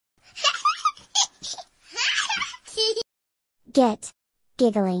Get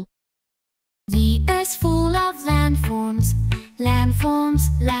Giggly. The earth's full of landforms, landforms,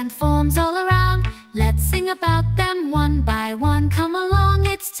 landforms all around. Let's sing about them one by one. Come along,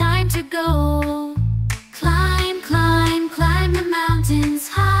 it's time to go. Climb, climb, climb the mountains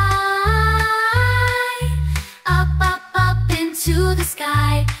high. Up, up, up into the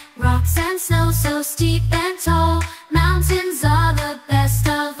sky. Rocks and snow so steep and tall. Mountains are the best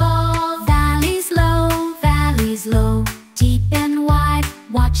of all. Valleys low, deep and wide.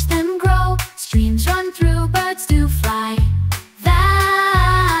 Watch them grow. Streams run through, birds do fly.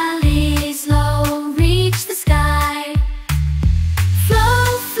 Valleys low, reach the sky.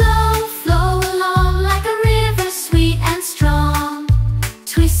 Flow, flow, flow along like a river, sweet and strong.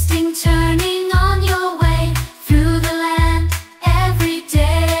 Twisting, turning on your way through the land every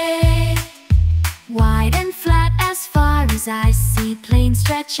day. Wide and flat as far as I see. Plains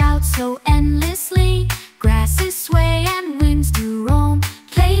stretch out so endlessly. Grasses sway and winds do roam.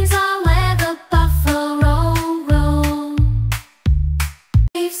 Plains are where the buffalo roam.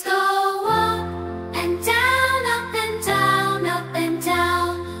 Waves go up and down, up and down, up and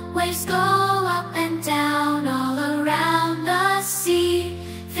down. Waves go up and down all around the sea.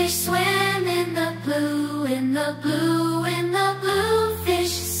 Fish swim in the blue, in the blue, in the blue.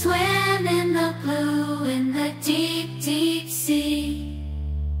 Fish swim in the blue, in the deep, deep sea.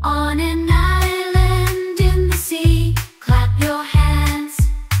 On an island in the sea, clap your hands.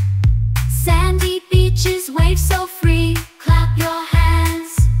 Sandy beaches wave so free, clap your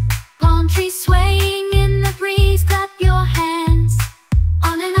hands. Palm trees swaying in the breeze, clap your hands.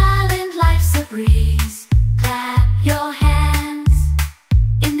 On an island life's a breeze, clap your hands.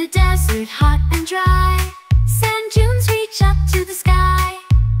 In the desert hot and dry, sand dunes reach up to the sky.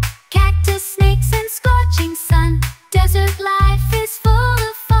 Cactus, snakes and scorching sun, desert life is full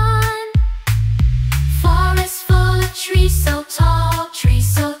of fun. Forest full of trees so tall, trees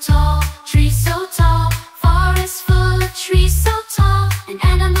so tall, trees so tall. Forest full of trees so tall, and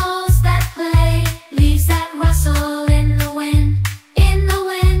animals that play. Leaves that rustle in the wind, in the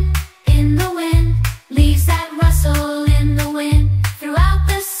wind, in the wind. Leaves that rustle in the wind throughout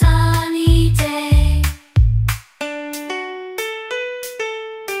the sunny day.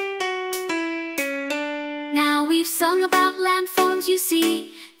 Now we've sung about landforms, you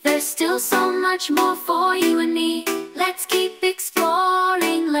see. There's still so much more for you and me. Let's keep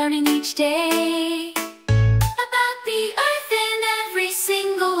exploring, learning each day about the earth in every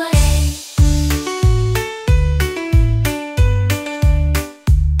single way.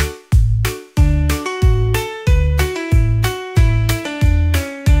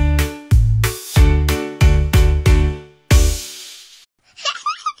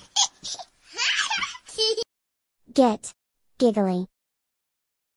 Get Giggly.